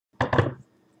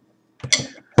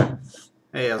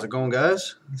Hey, how's it going,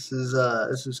 guys? This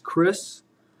is Chris.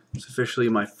 It's officially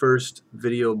my first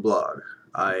video blog.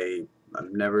 I've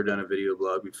never done a video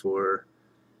blog before.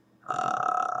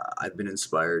 I've been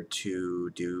inspired to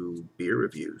do beer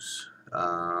reviews.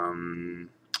 I'm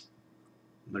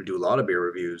gonna do a lot of beer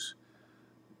reviews,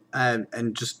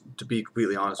 and just to be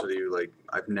completely honest with you, like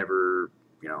I've never,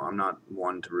 I'm not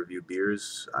one to review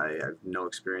beers. I have no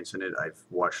experience in it. I've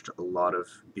watched a lot of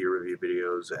beer review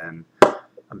videos and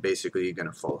I'm basically going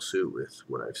to follow suit with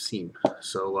what I've seen.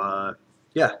 So,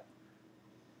 yeah,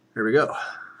 here we go.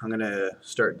 I'm going to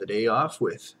start the day off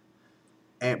with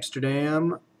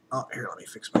Amsterdam. Oh, here, let me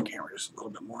fix my camera just a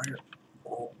little bit more here.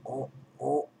 Oh, oh,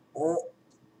 oh, oh,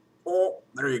 oh,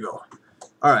 there you go.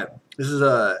 All right, this is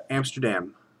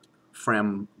Amsterdam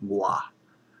Framboise.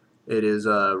 It is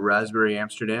raspberry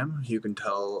Amsterdam. You can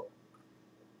tell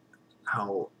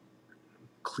how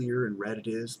clear and red it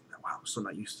is. Wow, I'm so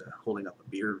not used to holding up a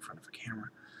beer in front of a camera.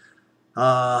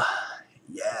 Uh,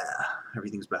 yeah,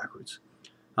 everything's backwards.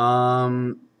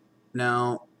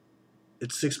 Now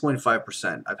it's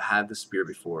 6.5%. I've had this beer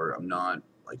before. I'm not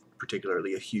like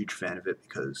particularly a huge fan of it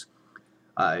because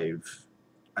I've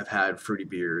I've had fruity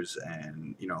beers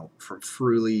and from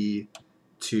Fruity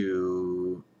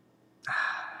to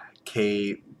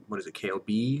what is it,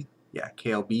 KLB? Yeah,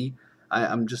 KLB.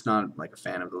 I'm just not like a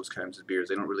fan of those kinds of beers.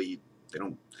 They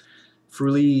don't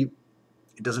Fruity.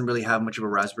 It doesn't really have much of a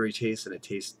raspberry taste, and it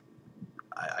tastes.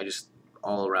 I just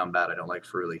all around bad. I don't like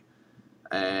Fruity.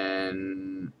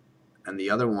 And the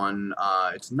other one,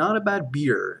 it's not a bad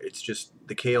beer. It's just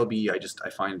the KLB. I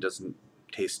find it doesn't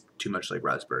taste too much like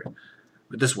raspberry.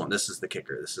 But this is the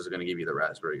kicker. This is going to give you the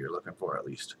raspberry you're looking for at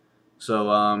least.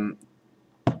 So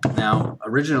now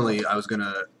originally I was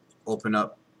gonna open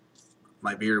up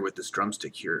my beer with this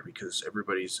drumstick here because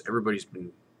everybody's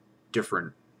been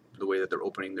different the way that they're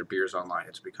opening their beers online.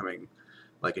 It's becoming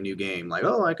like a new game. Like,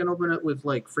 oh, I can open it with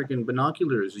like freaking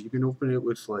binoculars. You can open it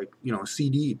with like a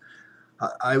CD.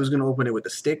 I was gonna open it with a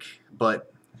stick,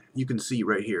 but you can see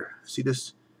right here. See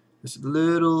this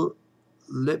little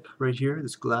lip right here,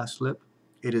 this glass lip.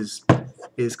 It is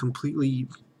completely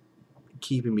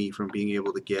keeping me from being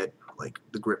able to get like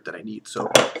the grip that I need. So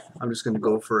I'm just gonna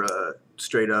go for a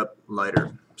straight up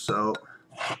lighter. So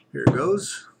here it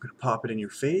goes. I'm gonna pop it in your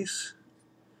face.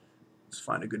 Let's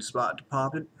find a good spot to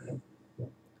pop it.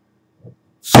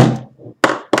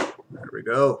 There we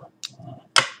go.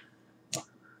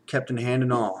 Kept in hand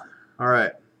and all.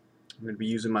 Alright. I'm gonna be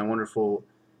using my wonderful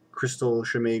crystal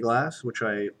Chimay glass, which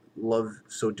I love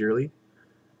so dearly.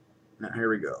 Now here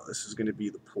we go. This is gonna be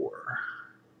the pour.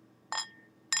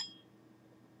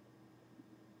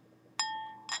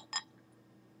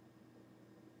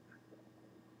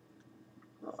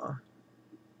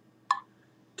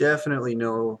 Definitely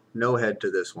no head to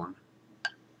this one.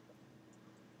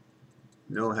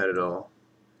 No head at all.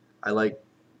 I like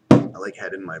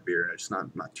head in my beer, and it's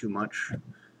not too much.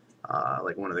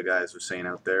 Like one of the guys was saying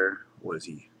out there, was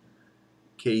he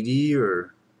KD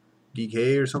or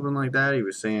DK or something like that? He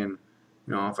was saying,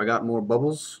 if I got more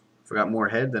bubbles, if I got more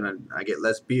head, then I get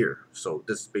less beer. So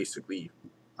this is basically,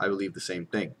 I believe, the same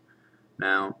thing.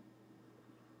 Now,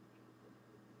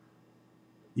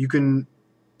 you can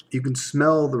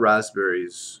smell the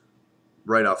raspberries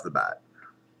right off the bat.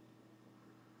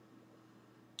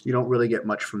 You don't really get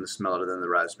much from the smell other than the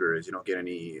raspberries. You don't get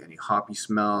any hoppy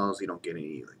smells. You don't get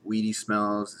any like weedy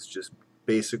smells. It's just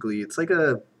basically it's like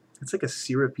a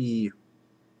syrupy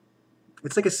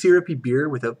beer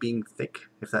without being thick,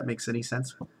 if that makes any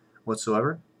sense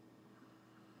whatsoever.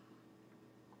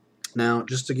 Now,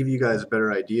 just to give you guys a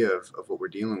better idea of what we're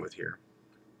dealing with here.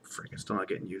 Frick, I'm still not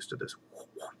getting used to this.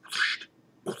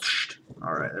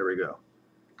 Alright, there we go.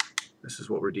 This is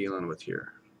what we're dealing with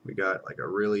here. We got like a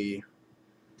really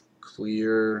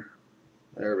clear,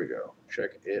 there we go.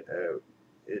 Check it out.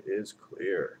 It is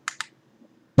clear.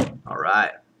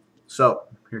 Alright, so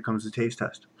here comes the taste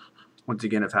test. Once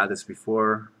again, I've had this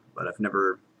before, but I've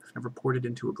never poured it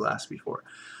into a glass before.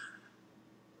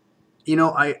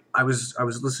 I was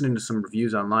listening to some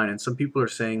reviews online, and some people are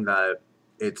saying that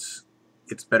it's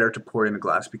better to pour it in a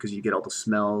glass because you get all the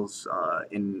smells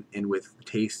in with the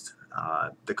taste,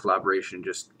 the collaboration,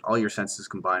 just all your senses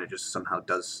combined. It just somehow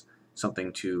does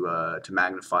something to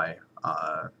magnify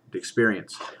the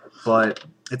experience. But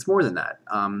it's more than that.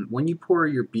 When you pour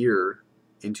your beer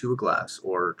into a glass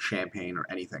or champagne or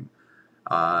anything,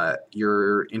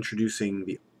 you're introducing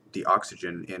the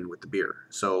oxygen in with the beer.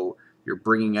 So you're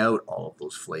bringing out all of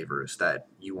those flavors that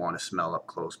you want to smell up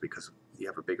close because you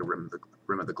have a bigger rim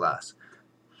of the glass.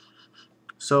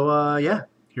 So yeah,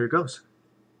 here it goes.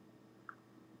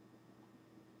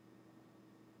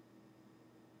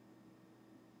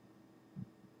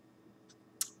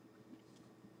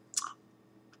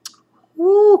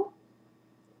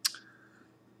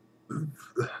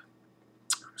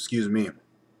 excuse me.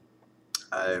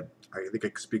 I I think I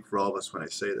can speak for all of us when I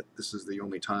say that this is the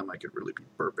only time I could really be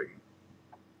burping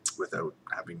without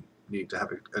needing to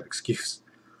have an excuse.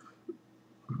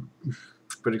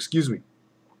 But excuse me.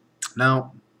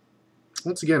 Now,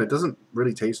 once again, it doesn't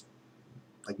really taste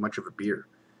like much of a beer.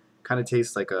 Kind of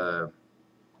tastes like a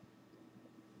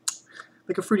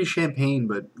fruity champagne,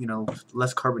 but you know,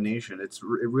 less carbonation. It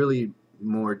really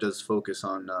more does focus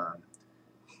on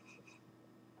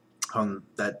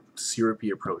that syrupy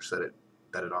approach that it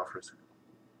offers.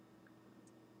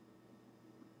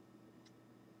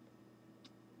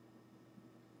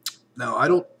 Now,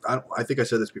 I think I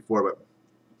said this before, but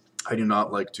I do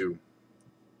not like to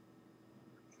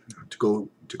go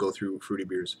through fruity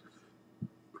beers.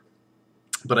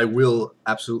 But I will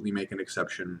absolutely make an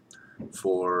exception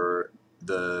for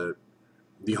the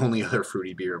only other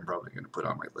fruity beer I'm probably going to put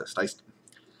on my list. I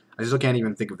still can't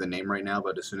even think of the name right now,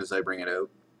 but as soon as I bring it out,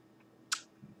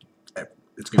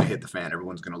 it's going to hit the fan.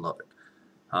 Everyone's going to love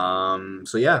it.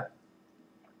 So yeah,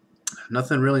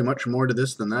 nothing really much more to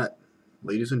this than that,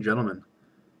 ladies and gentlemen.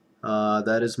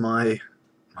 That is my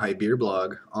beer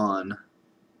blog on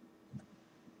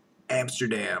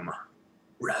Amsterdam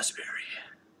raspberry.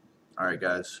 All right,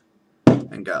 guys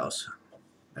and gals,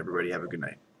 everybody have a good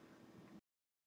night.